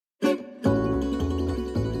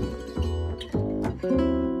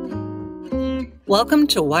Welcome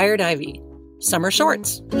to Wired Ivy, Summer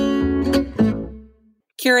Shorts.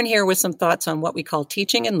 Kieran here with some thoughts on what we call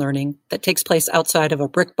teaching and learning that takes place outside of a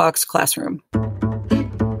brick box classroom.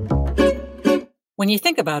 When you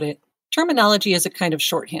think about it, terminology is a kind of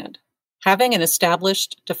shorthand. Having an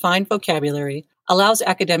established, defined vocabulary allows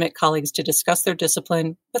academic colleagues to discuss their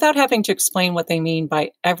discipline without having to explain what they mean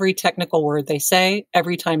by every technical word they say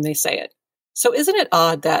every time they say it. So isn't it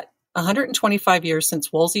odd that 125 years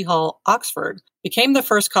since Wolsey Hall, Oxford, became the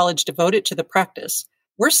first college devoted to the practice,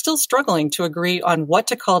 we're still struggling to agree on what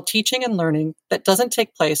to call teaching and learning that doesn't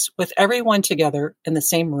take place with everyone together in the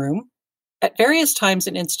same room? At various times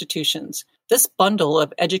in institutions, this bundle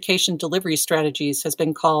of education delivery strategies has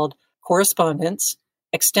been called correspondence,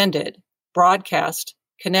 extended, broadcast,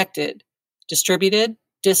 connected, distributed,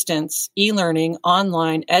 distance, e-learning,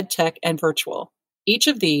 online, edtech, and virtual. Each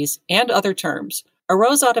of these, and other terms,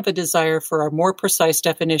 arose out of a desire for a more precise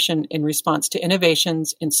definition in response to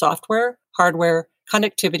innovations in software, hardware,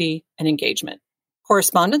 connectivity, and engagement.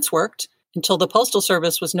 Correspondence worked until the Postal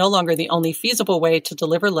Service was no longer the only feasible way to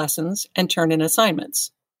deliver lessons and turn in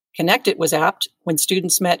assignments. Connected was apt when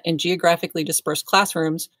students met in geographically dispersed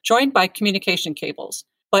classrooms joined by communication cables,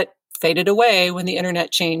 but faded away when the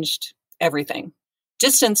internet changed everything.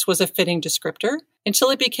 Distance was a fitting descriptor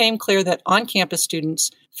until it became clear that on-campus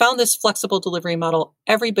students found this flexible delivery model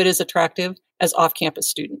every bit as attractive as off-campus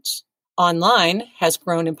students. Online has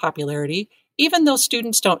grown in popularity, even though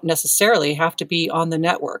students don't necessarily have to be on the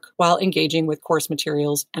network while engaging with course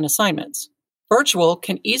materials and assignments. Virtual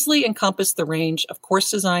can easily encompass the range of course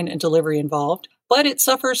design and delivery involved, but it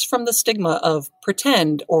suffers from the stigma of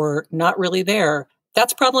pretend or not really there.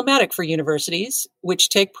 That's problematic for universities, which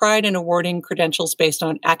take pride in awarding credentials based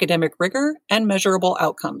on academic rigor and measurable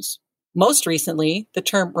outcomes. Most recently, the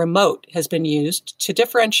term remote has been used to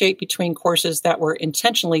differentiate between courses that were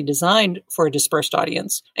intentionally designed for a dispersed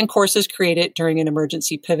audience and courses created during an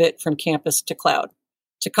emergency pivot from campus to cloud.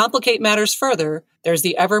 To complicate matters further, there's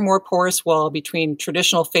the ever more porous wall between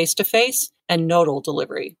traditional face-to-face and nodal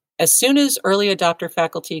delivery. As soon as early adopter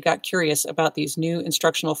faculty got curious about these new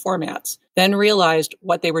instructional formats, then realized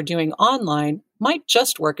what they were doing online might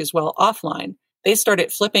just work as well offline, they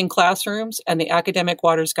started flipping classrooms and the academic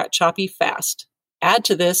waters got choppy fast. Add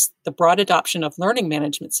to this the broad adoption of learning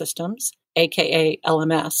management systems, aka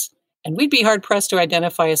LMS, and we'd be hard-pressed to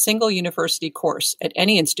identify a single university course at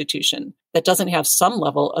any institution that doesn't have some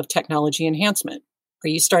level of technology enhancement. Are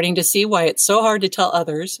you starting to see why it's so hard to tell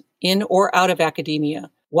others, in or out of academia,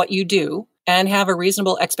 what you do, and have a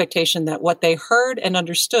reasonable expectation that what they heard and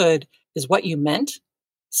understood is what you meant?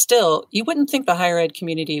 Still, you wouldn't think the higher ed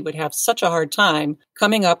community would have such a hard time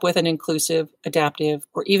coming up with an inclusive, adaptive,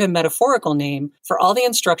 or even metaphorical name for all the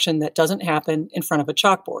instruction that doesn't happen in front of a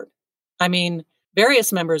chalkboard. I mean,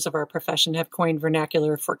 various members of our profession have coined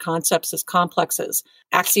vernacular for concepts as complex as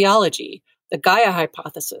axiology, the Gaia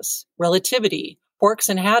hypothesis, relativity, quarks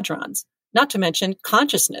and hadrons, not to mention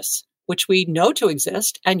consciousness, which we know to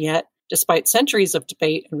exist, and yet, despite centuries of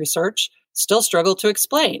debate and research, still struggle to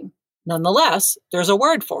explain. Nonetheless, there's a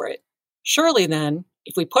word for it. Surely then,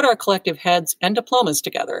 if we put our collective heads and diplomas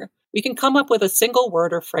together, we can come up with a single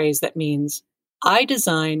word or phrase that means, I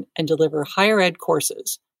design and deliver higher ed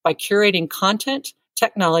courses by curating content,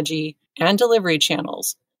 technology, and delivery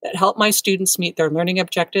channels that help my students meet their learning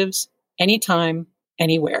objectives anytime,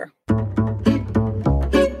 anywhere.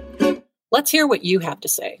 Let's hear what you have to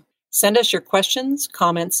say. Send us your questions,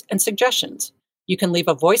 comments, and suggestions. You can leave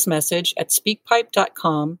a voice message at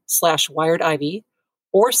speakpipe.com/wiredivy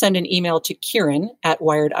or send an email to Kieran at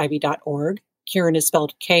wiredivy.org. Kieran is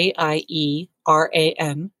spelled Kieran, or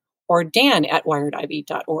Dan at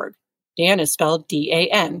wiredivy.org. Dan is spelled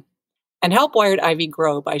Dan. And help Wired Ivy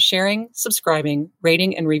grow by sharing, subscribing,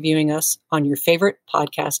 rating, and reviewing us on your favorite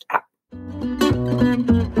podcast app.